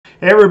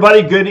Hey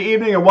everybody, good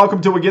evening and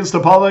welcome to Against the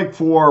Public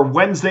for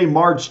Wednesday,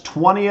 March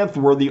 20th.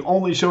 We're the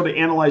only show to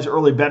analyze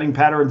early betting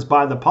patterns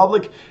by the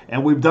public,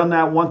 and we've done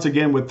that once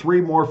again with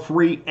 3 more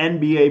free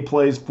NBA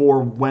plays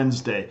for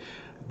Wednesday.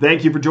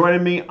 Thank you for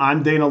joining me.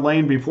 I'm Dana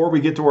Lane. Before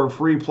we get to our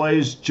free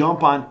plays,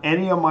 jump on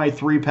any of my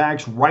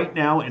 3-packs right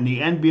now in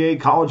the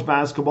NBA, college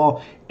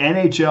basketball,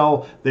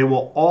 NHL. They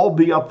will all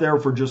be up there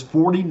for just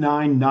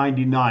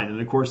 $49.99. And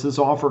of course, this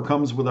offer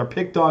comes with our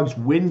Pick Dawgz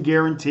win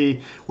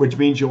guarantee, which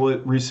means you'll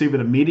receive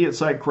an immediate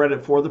site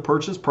credit for the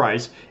purchase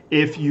price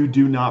if you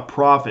do not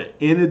profit.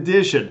 In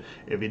addition,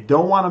 if you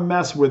don't want to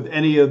mess with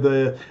any of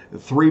the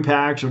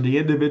 3-packs or the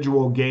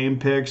individual game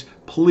picks,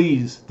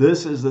 please,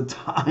 this is the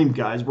time,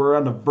 guys. We're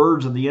on the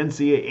verge of the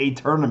NCAA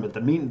tournament.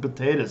 The meat and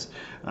potatoes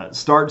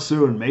start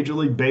soon. Major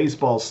League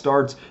Baseball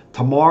starts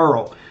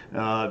tomorrow.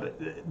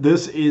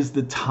 This is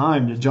the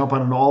time to jump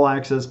on an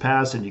all-access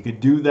pass, and you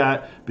could do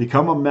that.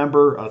 Become a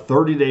member, a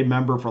 30-day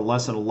member for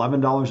less than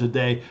 $11 a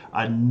day,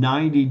 a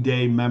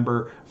 90-day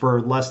member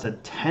for less than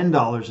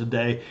 $10 a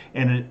day,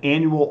 and an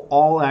annual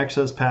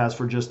all-access pass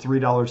for just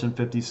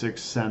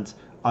 $3.56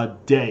 a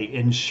day.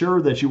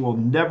 Ensure that you will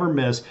never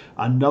miss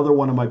another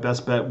one of my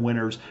best bet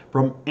winners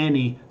from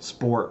any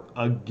sport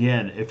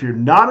again. If you're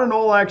not an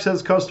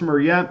all-access customer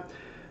yet,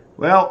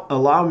 well,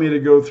 allow me to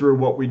go through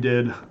what we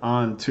did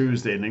on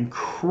Tuesday. An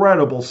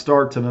incredible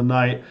start to the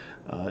night.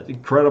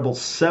 Incredible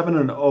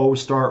 7-0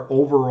 start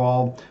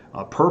overall.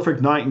 A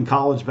perfect night in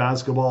college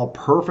basketball.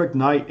 Perfect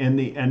night in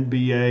the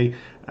NBA.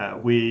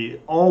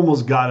 We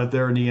almost got it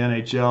there in the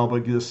NHL,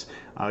 but just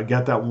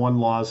got that one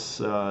loss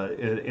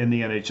in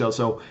the NHL.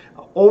 So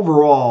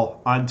overall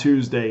on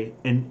Tuesday,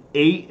 an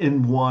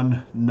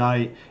 8-1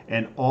 night,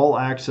 and all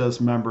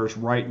access members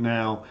right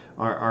now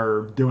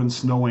are doing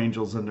snow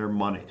angels in their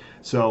money.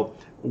 So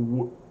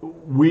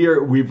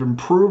we've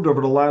improved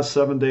over the last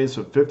 7 days,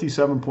 so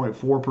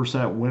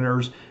 57.4%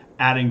 winners.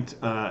 Adding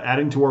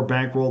to our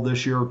bankroll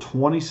this year,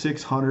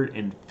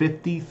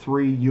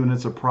 2,653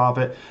 units of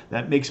profit.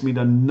 That makes me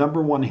the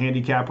 #1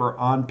 handicapper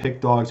on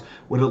Pickdawgz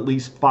with at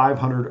least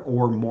 500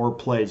 or more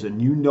plays.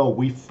 And you know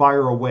we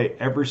fire away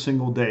every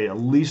single day.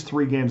 At least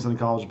 3 games in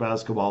college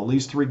basketball, at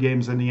least 3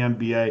 games in the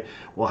NBA.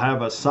 We'll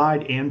have a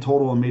side and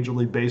total in Major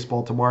League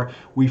Baseball tomorrow.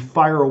 We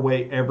fire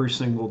away every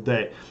single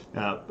day.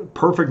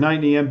 Perfect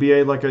night in the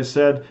NBA, like I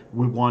said.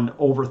 We won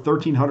over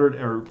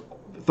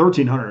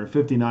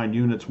 1,359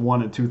 units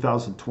won in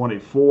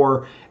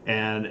 2024,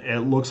 and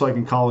it looks like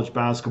in college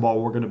basketball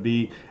we're going to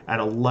be at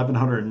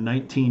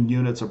 1,119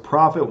 units of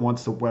profit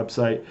once the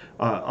website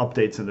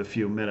updates in a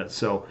few minutes.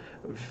 So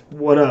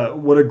what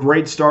a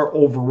great start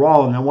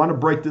overall. And I want to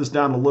break this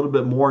down a little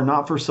bit more,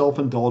 not for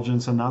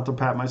self-indulgence and not to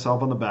pat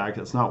myself on the back.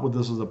 That's not what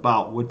this is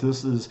about. What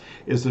this is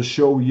to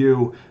show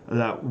you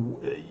that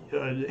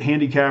the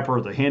handicapper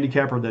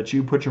that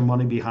you put your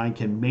money behind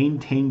can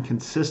maintain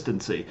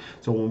consistency.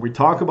 So when we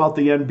talk about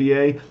the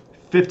NBA,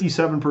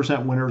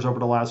 57% winners over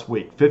the last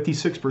week,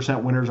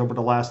 56% winners over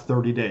the last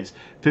 30 days,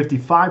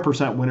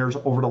 55% winners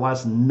over the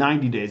last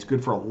 90 days,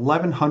 good for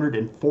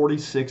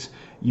 1,146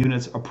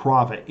 units of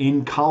profit.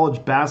 In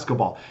college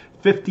basketball,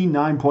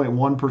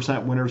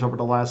 59.1% winners over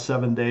the last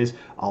 7 days,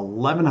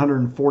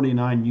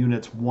 1,149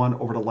 units won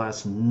over the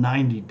last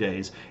 90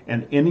 days.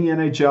 And in the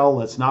NHL,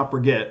 let's not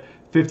forget,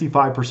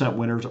 55%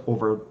 winners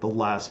over the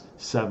last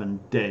 7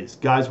 days.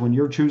 Guys, when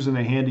you're choosing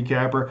a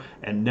handicapper,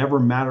 and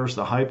never matters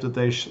the hype that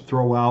they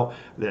throw out,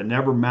 it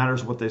never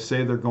matters what they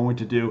say they're going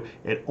to do,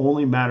 it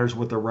only matters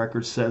what the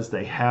record says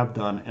they have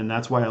done. And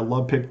that's why I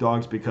love Pick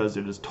Dawgz, because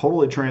it is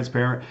totally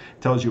transparent,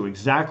 tells you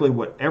exactly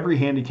what every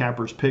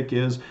handicapper's pick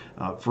is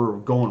for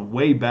going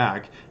way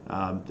back.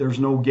 There's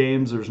no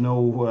games, there's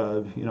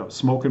no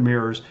smoke and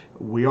mirrors.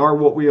 We are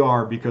what we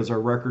are because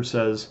our record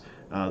says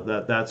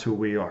that's who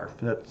we are.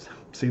 That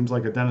seems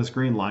like a Dennis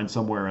Green line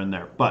somewhere in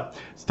there. But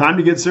it's time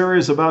to get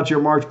serious about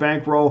your March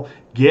bankroll.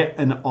 Get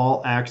an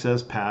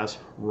all-access pass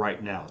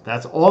right now.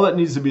 That's all that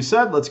needs to be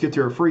said. Let's get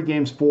to our free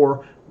games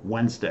for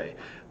Wednesday.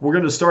 We're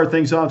going to start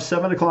things off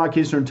 7 o'clock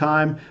Eastern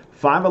Time.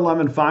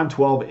 5-11,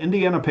 5-12.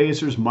 Indiana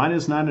Pacers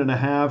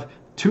 -9.5.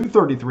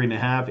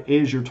 233.5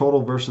 is your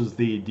total versus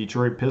the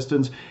Detroit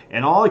Pistons.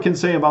 And all I can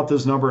say about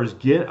this number is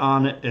get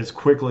on it as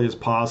quickly as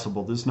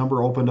possible. This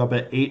number opened up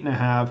at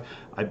 8.5.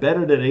 I bet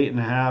it at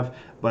 8.5,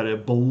 but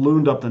it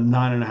ballooned up to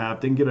 9.5.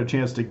 Didn't get a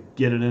chance to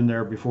get it in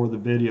there before the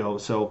video.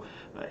 So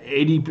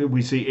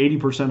we see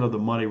 80% of the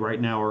money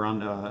right now are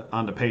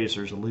on the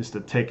Pacers, at least the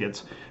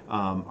tickets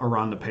are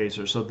on the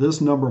Pacers. So this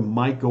number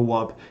might go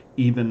up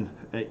even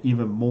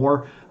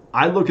more.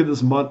 I look at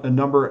this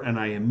number and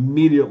I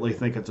immediately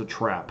think it's a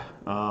trap.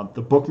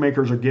 The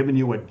bookmakers are giving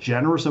you a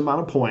generous amount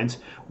of points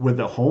with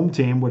the home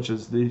team, which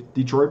is the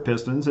Detroit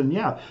Pistons. And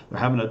yeah, they're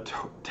having a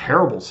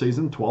terrible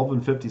season,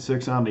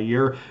 12-56 on the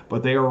year,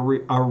 but they are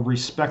a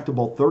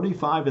respectable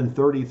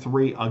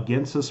 35-33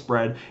 against the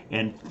spread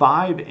and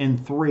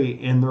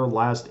 5-3 in their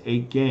last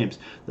 8 games.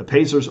 The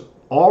Pacers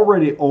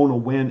already own a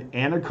win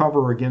and a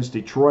cover against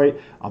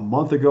Detroit a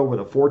month ago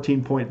with a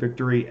 14-point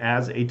victory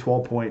as a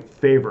 12-point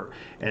favorite.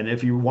 And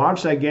if you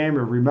watch that game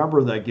or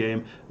remember that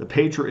game, the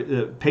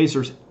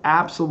Pacers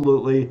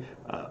absolutely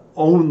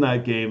owned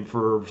that game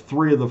for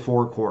 3 of the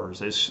 4 quarters.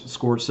 They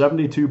scored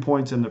 72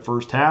 points in the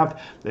first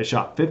half. They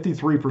shot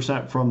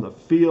 53% from the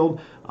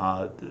field.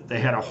 They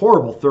had a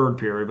horrible third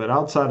period, but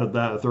outside of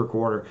that, third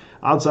quarter,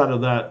 outside of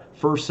that,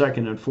 first,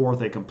 second, and fourth,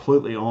 they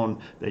completely owned.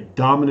 They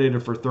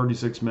dominated for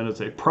 36 minutes.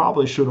 They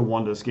probably should have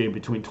won this game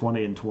between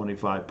 20 and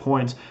 25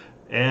 points.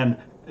 And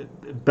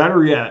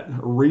better yet,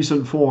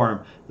 recent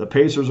form, the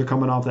Pacers are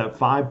coming off that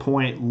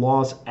 5-point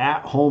loss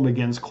at home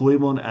against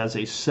Cleveland as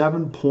a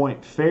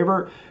 7-point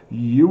favorite.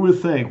 You would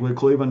think with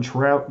Cleveland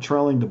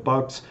trailing the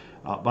Bucks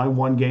by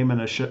 1 game in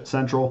a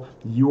Central,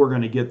 you are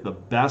going to get the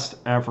best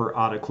effort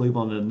out of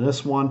Cleveland in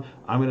this one.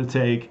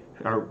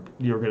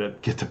 You're going to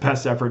get the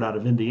best effort out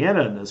of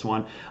Indiana in this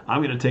one.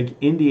 I'm going to take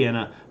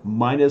Indiana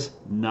minus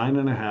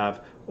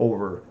 9.5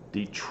 over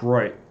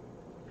Detroit.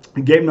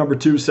 Game number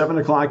 2, 7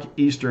 o'clock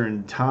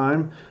Eastern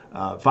time,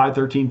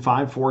 5:13,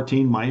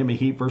 5:14, Miami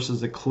Heat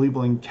versus the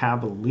Cleveland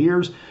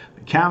Cavaliers.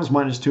 The Cavs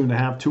minus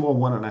 2.5,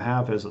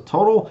 201.5 as a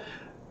total.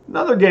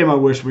 Another game I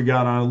wish we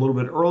got on a little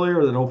bit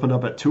earlier that opened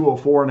up at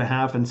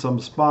 204.5 in some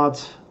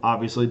spots,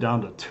 obviously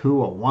down to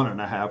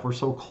 201.5. We're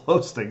so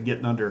close to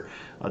getting under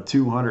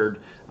 200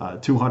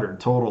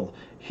 total.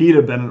 Heat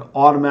have been an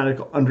automatic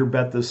under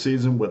bet this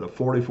season with a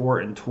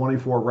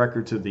 44-24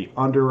 record to the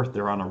under.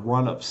 They're on a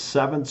run of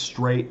 7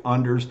 straight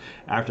unders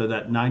after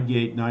that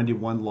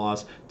 98-91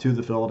 loss to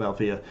the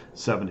Philadelphia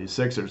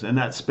 76ers. In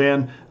that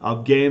span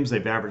of games,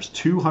 they've averaged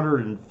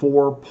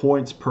 204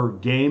 points per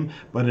game,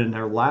 but in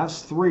their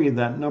last 3,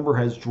 that number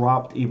has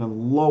dropped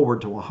even lower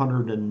to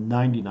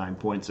 199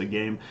 points a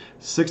game.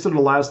 6 of the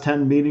last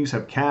 10 meetings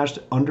have cashed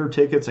under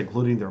tickets,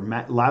 including their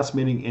last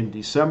meeting in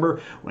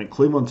December when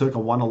Cleveland took a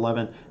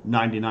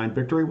 111-99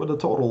 victory with a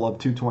total of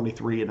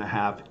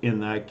 223.5 in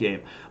that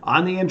game.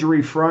 On the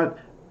injury front,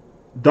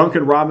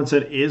 Duncan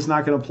Robinson is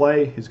not going to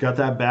play. He's got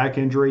that back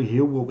injury. He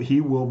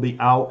will be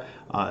out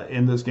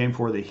in this game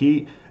for the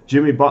Heat.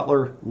 Jimmy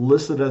Butler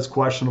listed as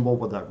questionable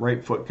with that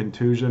right foot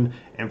contusion.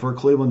 And for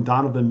Cleveland,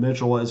 Donovan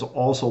Mitchell is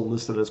also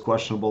listed as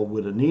questionable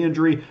with a knee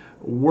injury.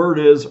 Word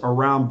is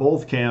around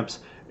both camps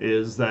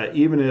is that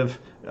even if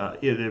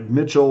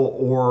Mitchell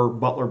or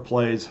Butler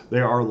plays, they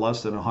are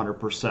less than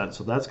 100%.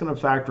 So that's going to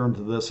factor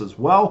into this as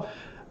well.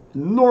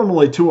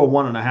 Normally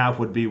 201.5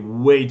 would be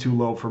way too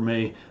low for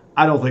me.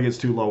 I don't think it's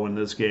too low in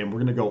this game. We're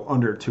going to go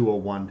under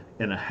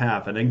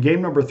 201.5. And in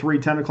game number 3,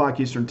 10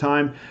 o'clock Eastern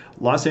time,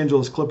 Los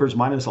Angeles Clippers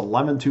minus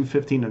 11,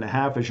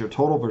 215.5 is your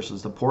total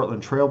versus the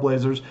Portland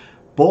Trailblazers.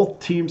 Both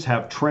teams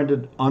have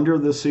trended under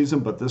this season,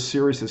 but this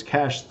series has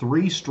cashed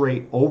 3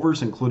 straight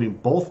overs, including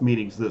both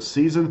meetings this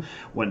season,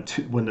 when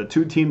the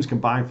two teams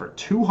combined for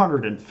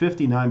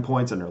 259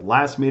 points in their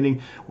last meeting,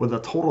 with a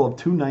total of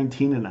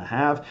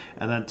 219.5,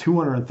 and then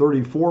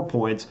 234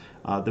 points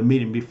the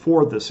meeting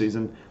before this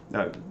season.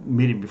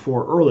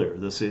 Earlier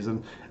this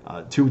season,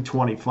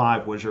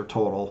 225 was your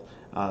total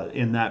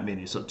in that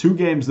meeting. So 2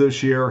 games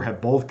this year have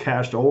both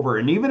cashed over.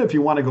 And even if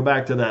you want to go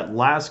back to that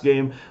last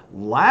game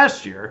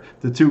last year,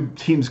 the 2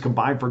 teams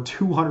combined for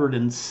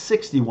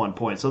 261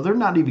 points. So they're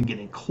not even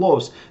getting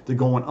close to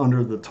going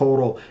under the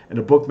total. And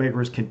the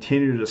bookmakers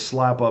continue to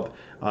slap up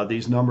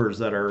these numbers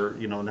that are,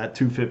 in that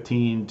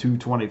 215,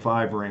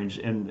 225 range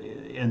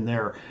in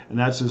there. And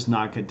that's just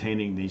not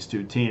containing these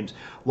 2 teams.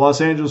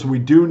 Los Angeles, we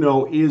do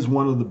know, is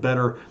one of the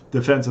better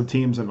defensive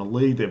teams in the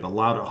league. They've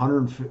allowed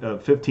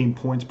 115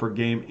 points per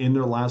game in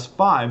their last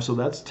 5, so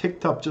that's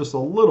ticked up just a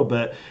little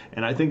bit.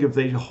 And I think if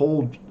they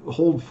hold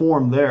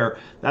form there,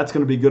 that's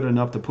going to be good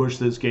enough to push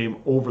this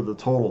game over the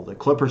total. The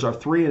Clippers are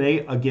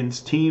 3-8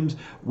 against teams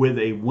with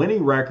a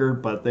winning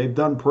record, but they've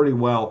done pretty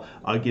well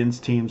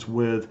against teams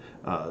with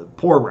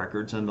poor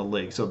records in the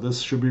league. So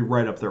this should be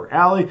right up their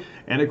alley.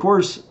 And of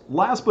course,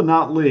 last but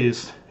not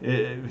least,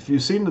 if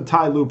you've seen the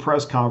Ty Lue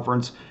press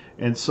conference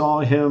and saw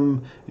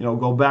him,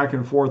 go back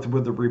and forth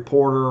with the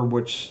reporter,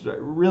 which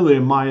really,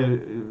 in my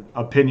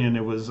opinion,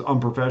 it was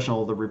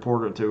unprofessional of the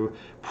reporter to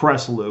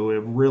press Lue.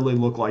 It really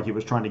looked like he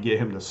was trying to get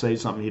him to say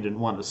something he didn't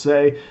want to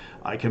say.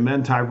 I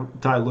commend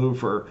Ty Lue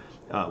for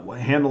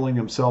handling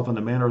himself in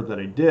the manner that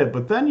he did.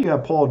 But then you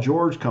have Paul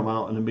George come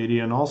out in the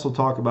media and also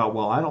talk about,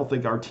 well, I don't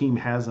think our team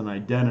has an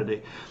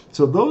identity.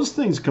 So those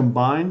things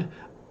combined,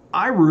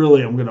 I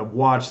really am going to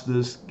watch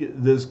this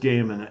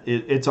game, and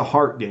it's a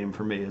heart game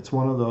for me. It's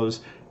one of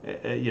those,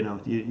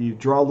 you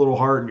draw a little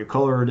heart and you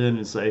color it in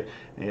and say,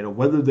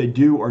 whether they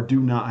do or do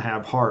not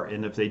have heart.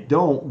 And if they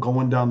don't,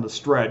 going down the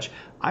stretch,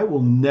 I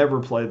will never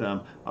play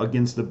them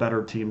against the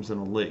better teams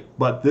in the league.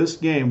 But this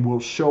game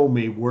will show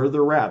me where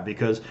they're at,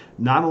 because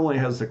not only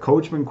has the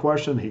coach been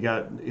questioned,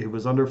 he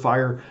was under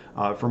fire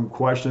from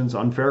questions,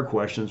 unfair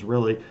questions,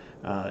 really,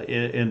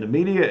 in the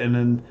media. And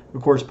then,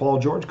 of course, Paul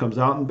George comes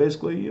out and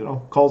basically,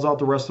 calls out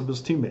the rest of his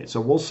teammates. So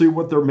we'll see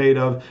what they're made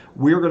of.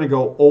 We're going to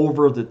go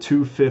over the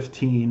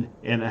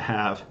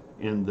 215.5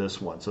 in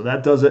this one. So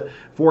that does it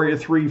for your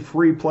 3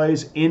 free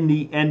plays in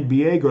the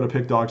NBA. Go to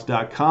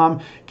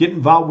pickdawgz.com. Get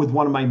involved with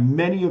one of my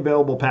many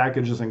available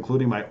packages,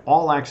 including my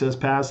all-access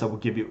pass that will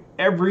give you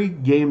every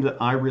game that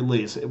I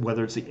release,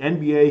 whether it's the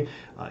NBA,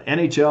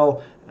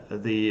 NHL,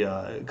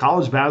 the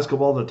college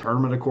basketball, the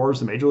tournament, of course,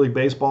 the Major League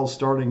Baseball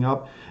starting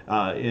up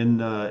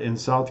in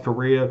South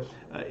Korea.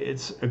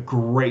 It's a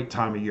great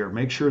time of year.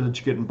 Make sure that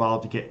you get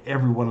involved to get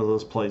every one of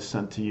those plays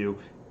sent to you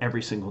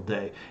every single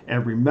day.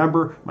 And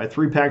remember, my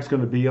 3-pack is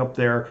going to be up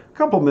there a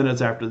couple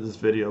minutes after this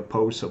video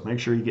post, so make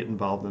sure you get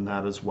involved in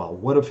that as well.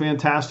 What a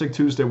fantastic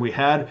Tuesday we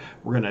had.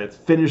 We're going to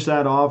finish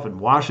that off and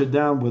wash it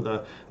down with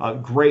a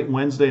great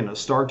Wednesday and a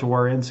start to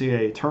our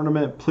NCAA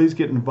tournament. Please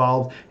get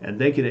involved, and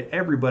thank you to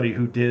everybody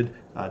who did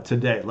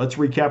today. Let's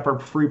recap our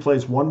free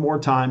plays one more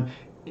time.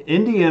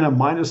 Indiana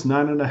minus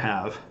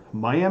 9.5,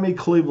 Miami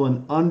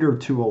Cleveland under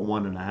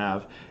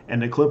 201.5,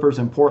 and the Clippers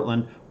in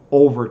Portland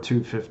over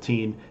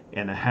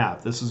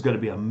 215.5. This is going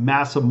to be a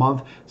massive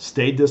month.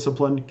 Stay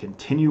disciplined.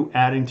 Continue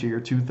adding to your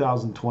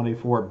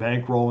 2024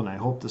 bankroll, and I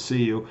hope to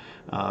see you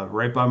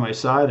right by my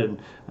side. And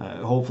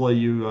hopefully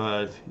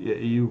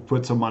you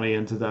put some money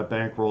into that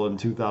bankroll in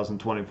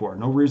 2024.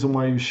 No reason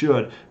why you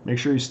should. Make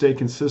sure you stay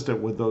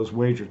consistent with those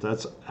wagers.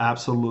 That's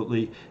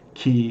absolutely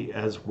key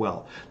as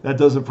well. That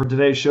does it for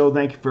today's show.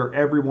 Thank you for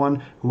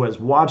everyone who has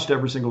watched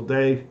every single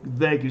day.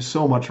 Thank you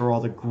so much for all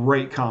the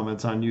great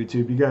comments on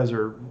YouTube. You guys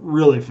are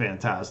really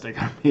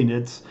fantastic. I mean,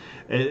 it's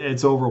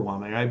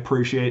overwhelming. I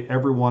appreciate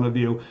every one of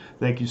you.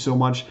 Thank you so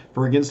much.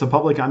 For Against the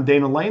Public, I'm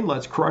Dana Lane.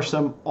 Let's crush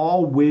them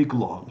all week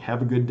long.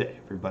 Have a good day,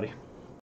 everybody.